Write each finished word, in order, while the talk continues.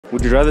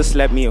Would you rather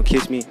slap me or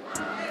kiss me?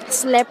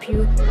 Slap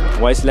you.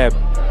 Why slap?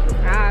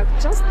 I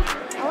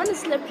want to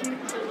slap you.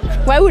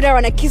 Why would I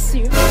want to kiss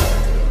you?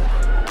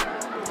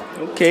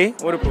 Okay,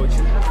 what about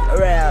you?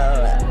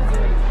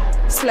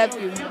 Slap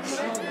you.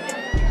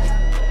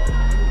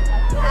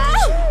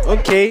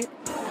 Okay,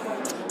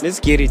 let's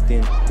get it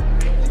then.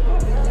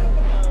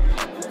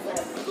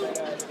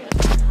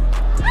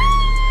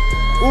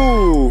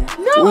 Ooh.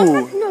 No,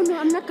 Ooh.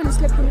 I'm not gonna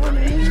slap you. No.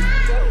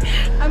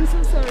 I'm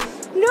so sorry.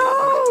 No.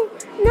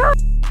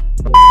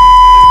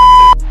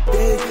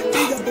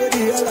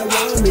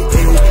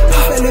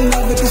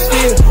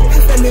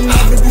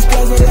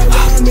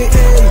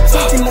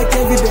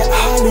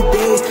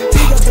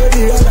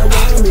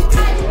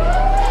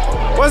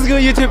 What's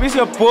good, YouTube? It's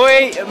your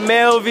boy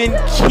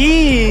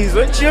Melvinkeys.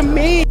 What you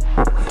mean?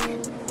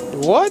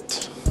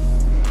 What?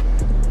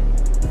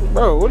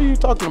 Bro, what are you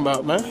talking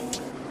about, man?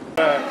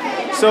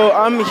 So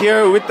I'm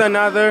here with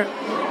another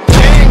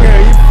banger,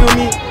 you feel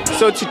me?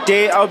 So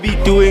today I'll be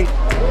doing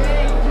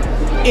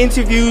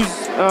interviews.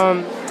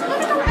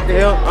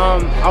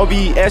 I'll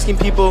be asking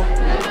people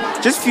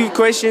just a few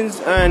questions,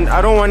 and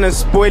I don't want to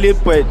spoil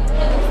it, but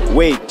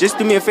wait, just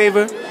do me a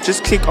favor,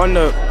 just click on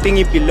the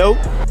thingy below.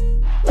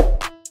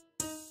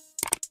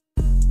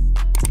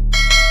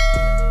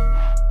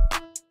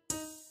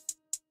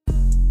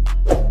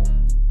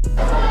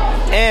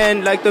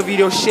 And like the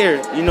video,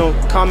 share,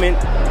 comment,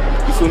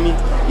 you feel me?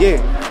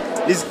 Yeah,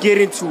 let's get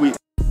into it.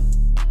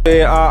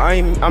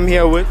 I'm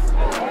here with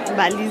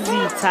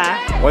Zita.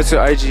 What's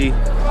your IG?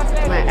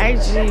 My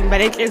IG,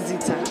 Melvinkeys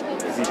Zita.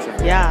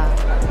 Zita. Yeah.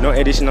 No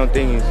additional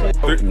things.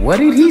 What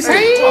did he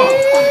say?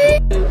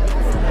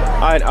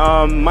 Alright,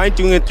 mind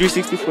doing a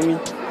 360 for me?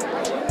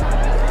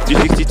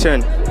 360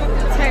 turn.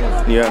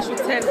 10. Yeah.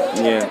 10.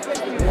 Yeah.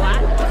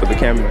 What? For the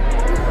camera.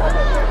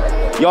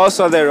 Y'all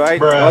saw that, right?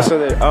 Bruh. Y'all saw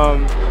that.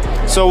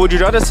 So would you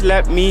rather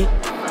slap me,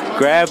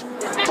 grab,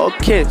 or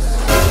kiss?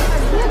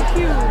 Slap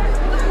you.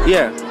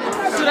 Yeah.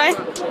 Should I?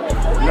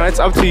 No, it's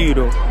up to you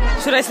though.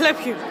 Should I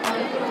slap you?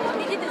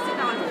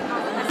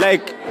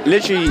 Like,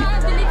 literally,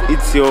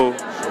 it's your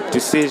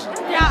decision.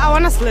 Yeah, I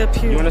wanna slap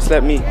you. You wanna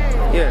slap me?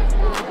 Yeah.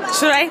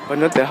 Should I? But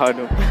not that hard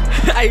though.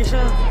 Are you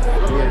sure?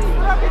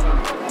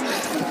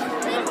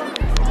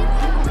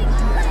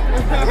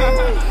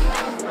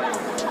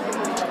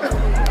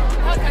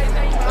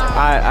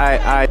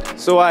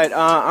 So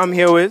I'm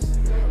here with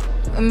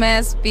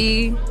Mass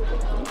B.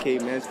 Okay,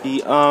 Mass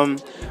B. I'm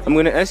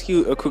gonna ask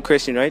you a quick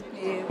question, right?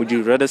 Yeah. Would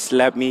you rather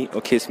slap me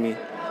or kiss me?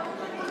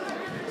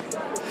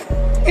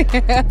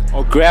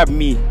 Or grab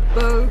me?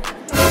 Both.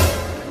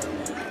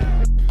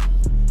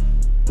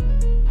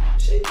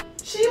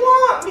 She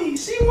want me.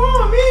 She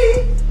want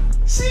me.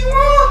 She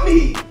want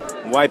me.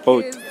 Why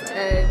both?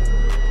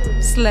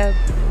 Slap.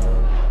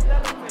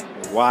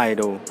 Why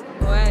though?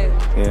 Why?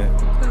 Yeah.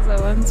 Because I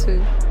want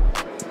to.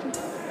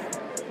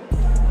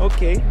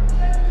 Okay.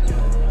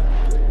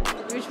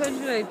 Which one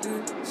should I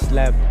do?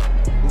 Slap.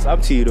 It's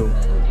up to you though.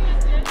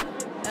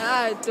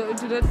 Do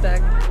not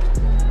tag.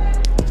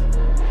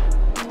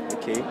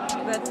 Okay.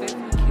 That made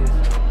me cute.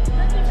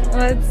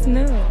 What?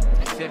 No.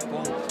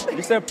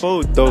 You said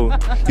both though.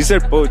 You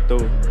said both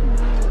though.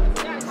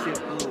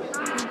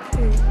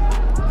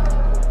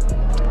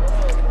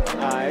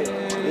 Alright.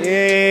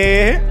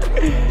 Yeah.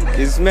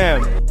 Yes,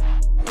 ma'am.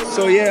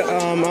 So yeah,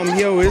 I'm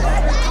here with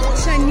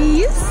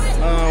Shanice.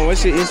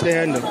 what's your Insta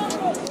handle?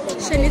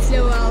 Shanice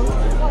Lewell.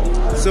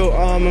 So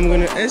I'm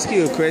gonna ask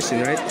you a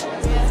question, right?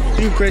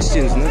 3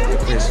 questions, not a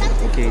question.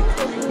 Okay.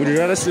 Would you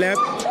rather slap,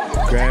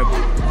 grab,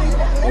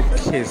 or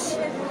kiss?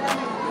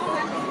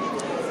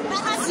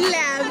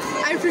 Slap.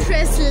 I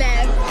prefer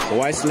slap.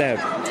 Why slap?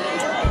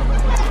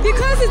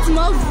 Because it's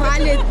more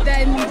valid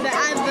than the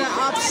other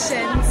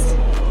options.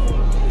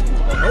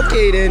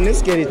 Okay then,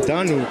 let's get it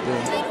done with it.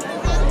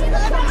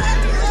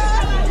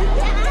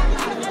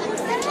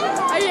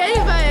 Are you ready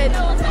for it?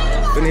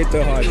 Don't hit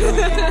the hard.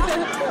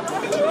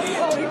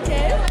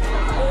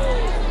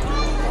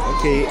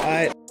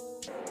 Okay,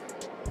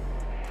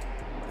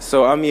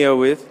 So I'm here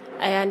with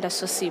Ayanda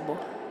Sosibo.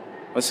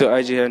 what's your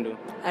IG handle?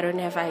 I don't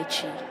have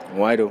IG.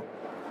 Why though?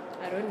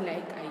 I don't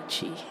like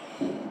IG.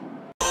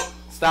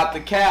 Stop the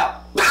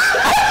cap.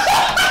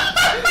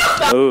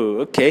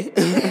 Oh, okay.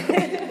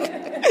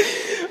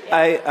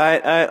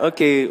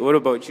 Okay, what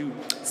about you?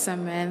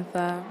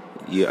 Samantha.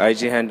 Your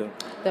IG handle?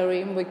 The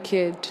Rainbow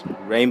Kid.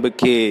 Rainbow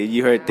Kid,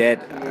 you heard that?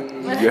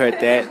 You heard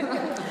that?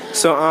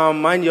 So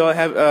mind y'all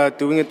have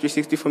doing a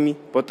 360 for me,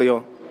 both of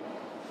y'all.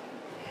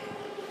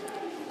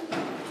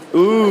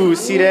 Ooh,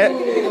 see that?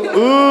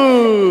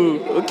 Ooh,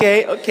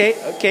 okay.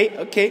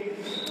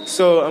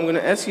 So I'm gonna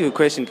ask you a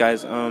question,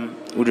 guys.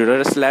 Would you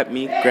rather slap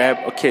me, grab,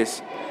 or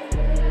kiss?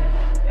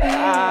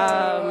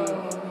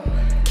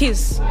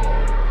 Kiss.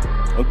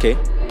 Okay.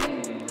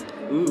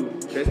 Ooh,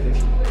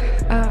 interesting.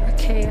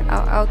 Okay,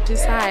 I'll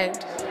decide.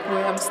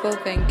 Wait, I'm still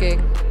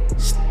thinking.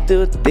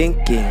 Still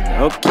thinking.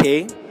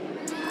 Okay.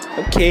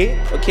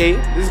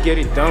 Let's get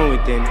it done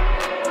with then.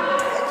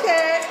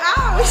 Okay,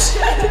 ouch.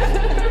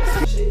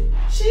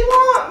 She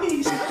want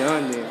me. She's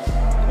done then.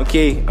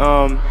 Okay,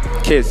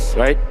 kiss,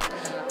 right?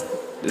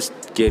 Let's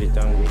get it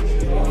done.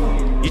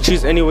 You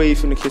choose any way you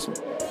finna kiss me.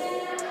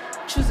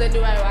 Choose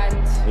anyone I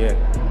want. Yeah.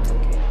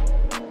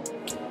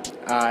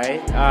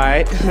 Alright.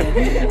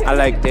 I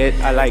like that.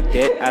 I like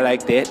that. I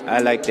like that. I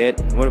like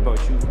that. What about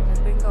you? I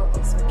think I'll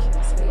also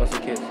kiss. Also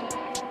kiss.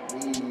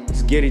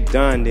 Let's get it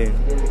done then.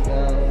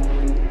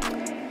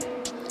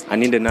 I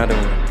need another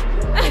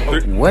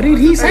one. What did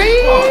he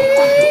say?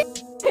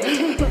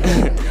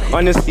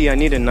 Honestly, I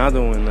need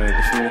another one. Like,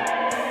 if you...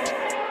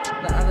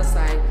 The other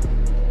side.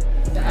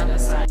 The other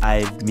side.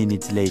 5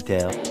 minutes later.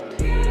 The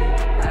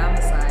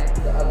other side.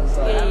 The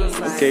other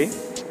side. Okay.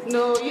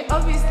 No, you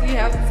obviously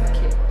have to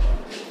kiss.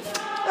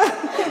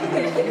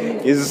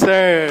 Yes,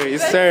 sir.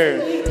 Yes, sir.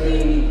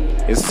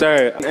 Yes,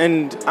 sir.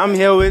 And I'm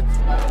here with...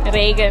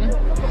 Reagan.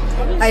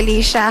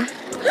 Alicia.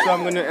 So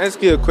I'm gonna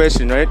ask you a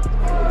question, right?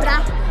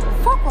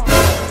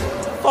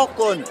 Fuck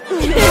on.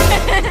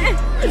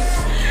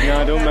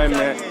 No, don't mind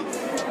that.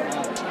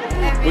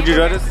 Would you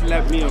rather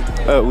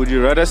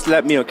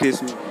slap me or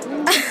kiss me?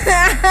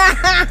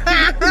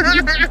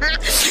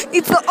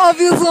 It's an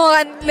obvious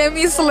one. Let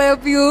me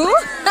slap you.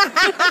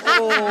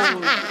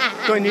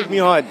 Don't hit me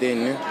hard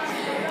then. Yeah?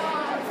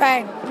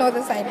 Fine. No,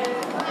 the side.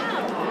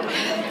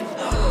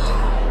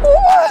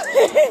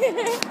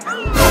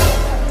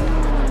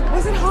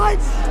 Was it hot?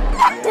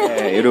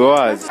 Yeah, it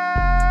was.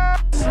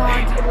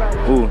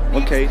 Ooh,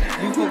 okay.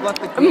 You forgot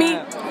the grab. Me.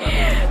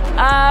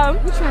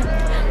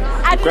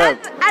 Grab.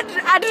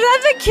 I'd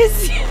rather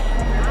kiss you.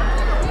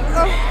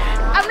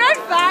 I'm not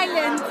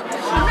violent.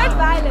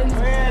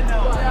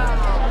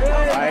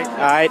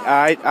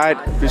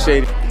 Alright.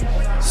 Appreciate it.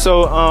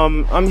 So,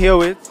 I'm here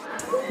with...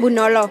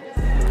 Bunolo.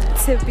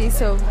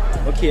 Tipiso.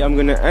 Okay, I'm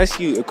gonna ask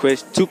you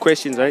two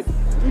questions, right?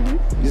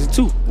 Is it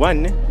two?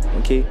 One, eh?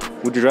 Okay.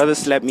 Would you rather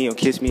slap me or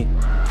kiss me?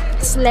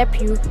 Slap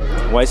you.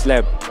 Why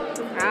slap?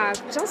 I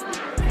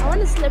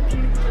want to slap you.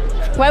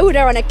 Why would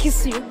I want to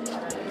kiss you?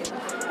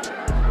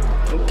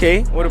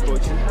 Okay, what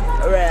about you?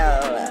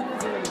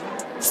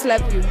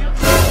 Slap you.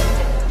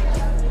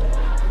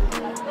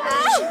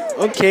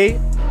 Okay,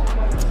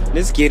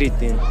 let's get it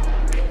then.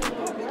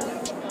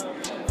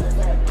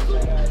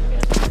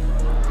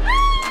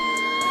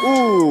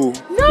 Ooh.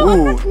 No,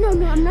 Ooh.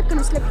 I'm not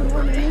gonna slap you. No.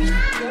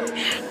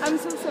 I'm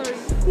so sorry.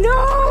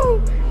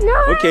 No.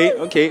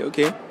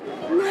 Okay.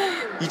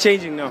 You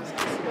changing now?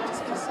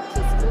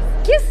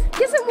 Kiss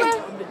him where?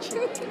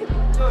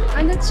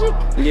 On the cheek.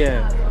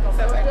 Yeah.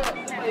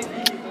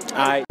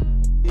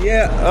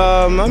 Yeah,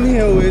 I'm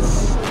here with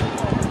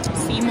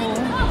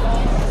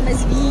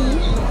Miss V.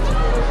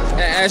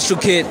 Astro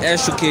Kid.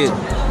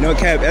 No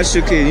cap,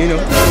 Astro Kid, you know.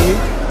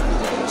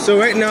 So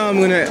right now I'm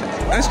gonna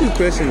ask you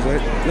questions,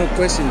 right? No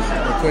questions,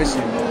 a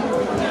question.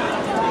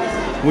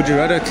 Would you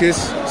rather kiss,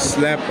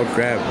 slap, or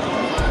grab?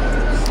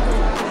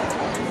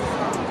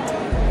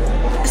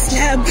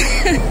 Slap.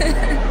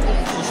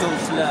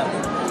 Slap.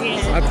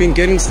 I've been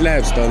getting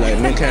slaps though, like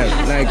no cap.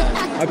 Like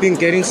I've been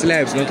getting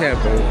slaps, no cap,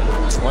 bro.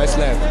 Why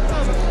slap?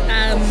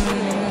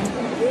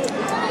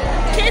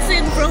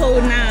 Kissing bro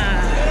nah.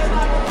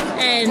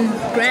 And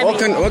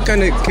grabbing. What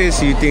kind of kiss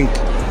do you think?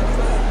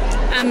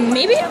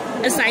 Maybe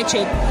a side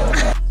chick.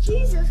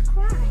 Jesus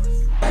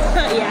Christ.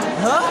 Yeah.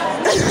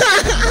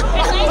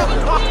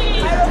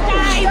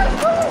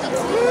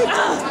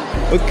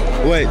 Okay,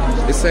 what?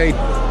 It's like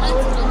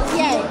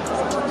Yeah.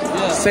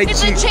 side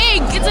It's cheek. a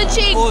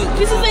chick. Oh,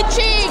 This is a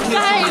chick,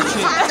 guys.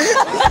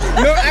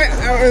 No, I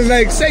was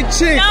like side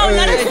chick. No, I was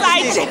not a like-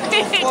 side chick.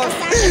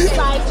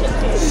 Side chick.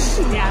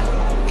 Yeah.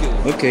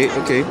 Okay.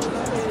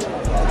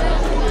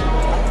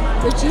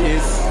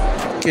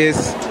 Kiss,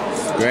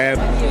 grab,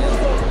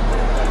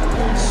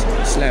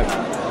 slap.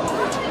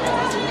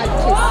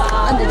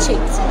 On the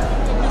cheeks.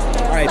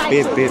 Alright,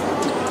 babe.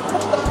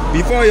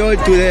 Before you all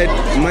do that,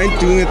 mind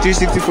doing a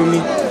 360 for me?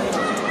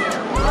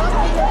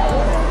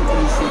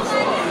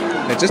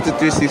 Yeah, just a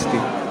 360.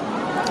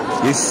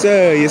 Yes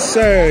sir.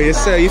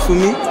 You feel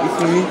me?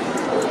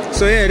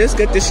 So yeah, let's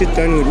get this shit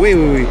done with.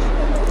 Wait.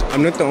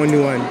 I'm not the only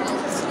one.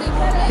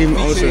 Him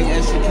also.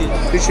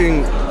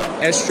 Featuring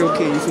Astro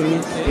K, you feel me?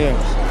 Yeah.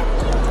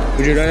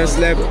 Would you rather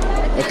slap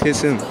or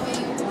kiss him?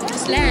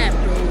 Slap.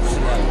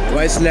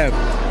 Why slap?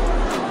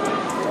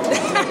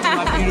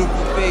 My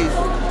beautiful face.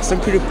 Some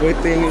pretty boy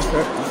thing is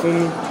you feel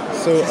me?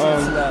 So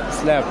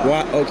slap.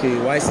 Why? Okay,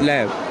 why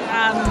slap?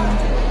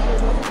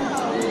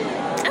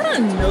 I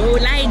don't know,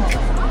 like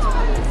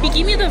he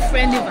give me the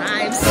friendly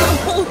vibes,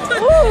 so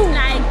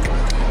like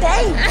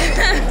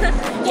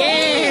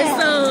yeah,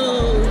 so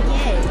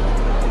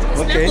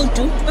Okay. slap will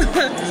do.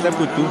 Slap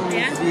would do.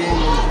 Yeah.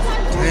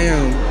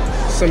 Damn.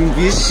 Some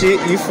bitch shit,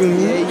 you feel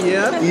me?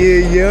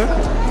 Yeah.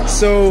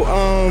 So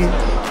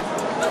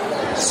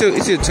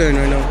it's your turn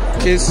right now.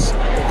 Kiss,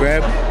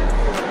 grab,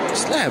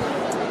 slap.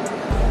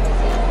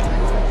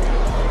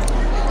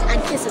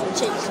 I'd kiss on the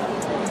cheeks.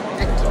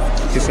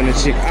 Kiss on the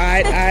cheek.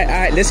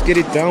 Alright, let's get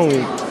it done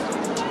with.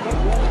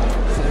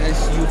 So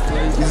that's you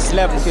first. You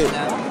slap, okay.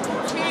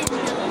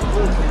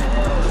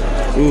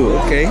 Ooh,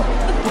 okay.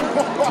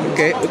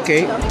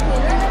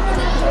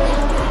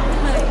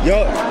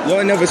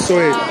 Y'all never saw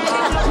it.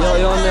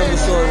 Y'all never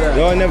saw that.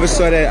 Y'all never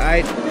saw that.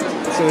 Alright.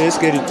 So let's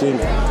get it done.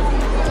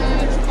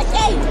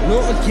 No,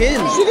 again.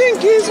 She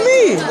didn't kiss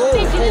me.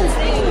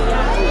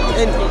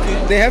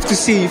 And They have to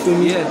see you for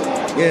me.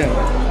 yeah. Yeah.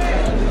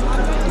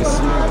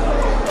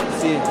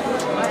 See.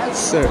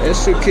 Sir,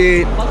 it's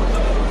okay.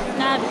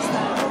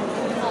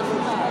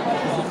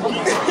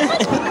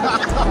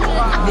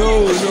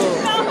 No.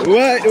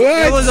 What?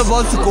 It was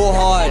about to go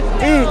hard.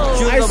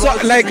 She was I saw,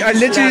 about to like, I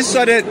literally slap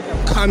saw that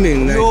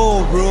coming. Like,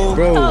 No, bro.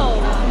 bro.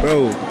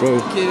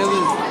 Okay, that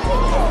was.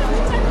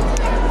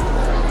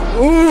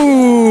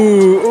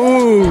 Ooh.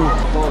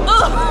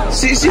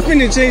 She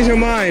finna change her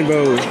mind,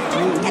 bro. You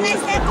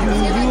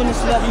wanna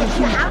slap me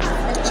too?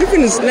 She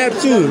finna snap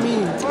too.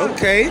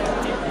 Okay.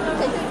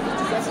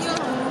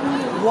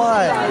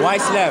 Why? Why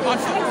slap?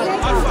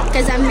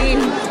 Because I mean,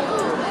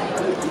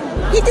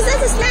 he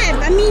deserves a slap.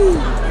 I mean,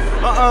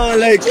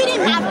 Like, he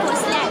didn't have to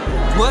slap.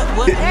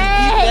 What?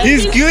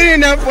 he's good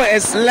enough for a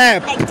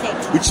slap,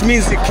 which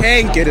means he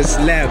can't get a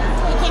slap.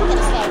 He can't get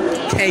a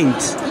slap.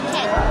 Can't. He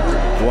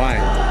can't. Why?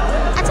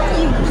 I tell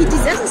you, he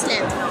deserves a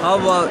slap. How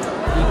about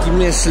you give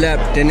me a slap,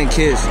 then a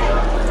kiss?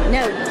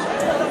 No.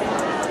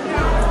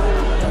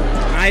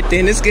 Alright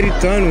then, let's get it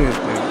done with.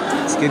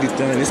 Let's get it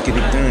done. You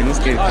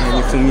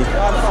feel me?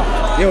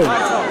 Yo,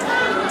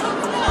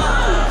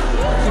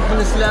 She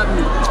finna slap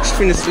me. she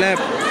finna slap.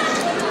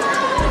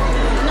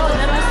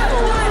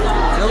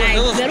 That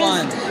was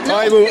fun.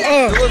 Alright, bro.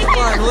 That was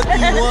fun. What do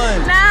you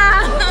want?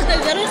 Nah,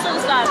 that is so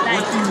soft. What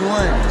Like, do you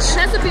want? it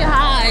has to be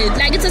hard.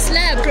 Like, it's a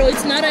slap, bro.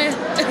 It's not a.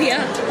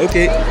 Yeah.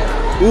 Okay.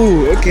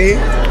 Ooh, okay.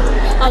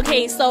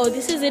 Okay, so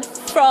this is it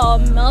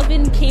from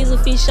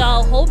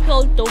Melvinkeysofficial. Hope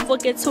y'all don't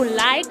forget to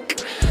like,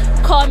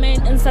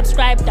 comment, and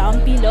subscribe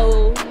down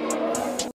below.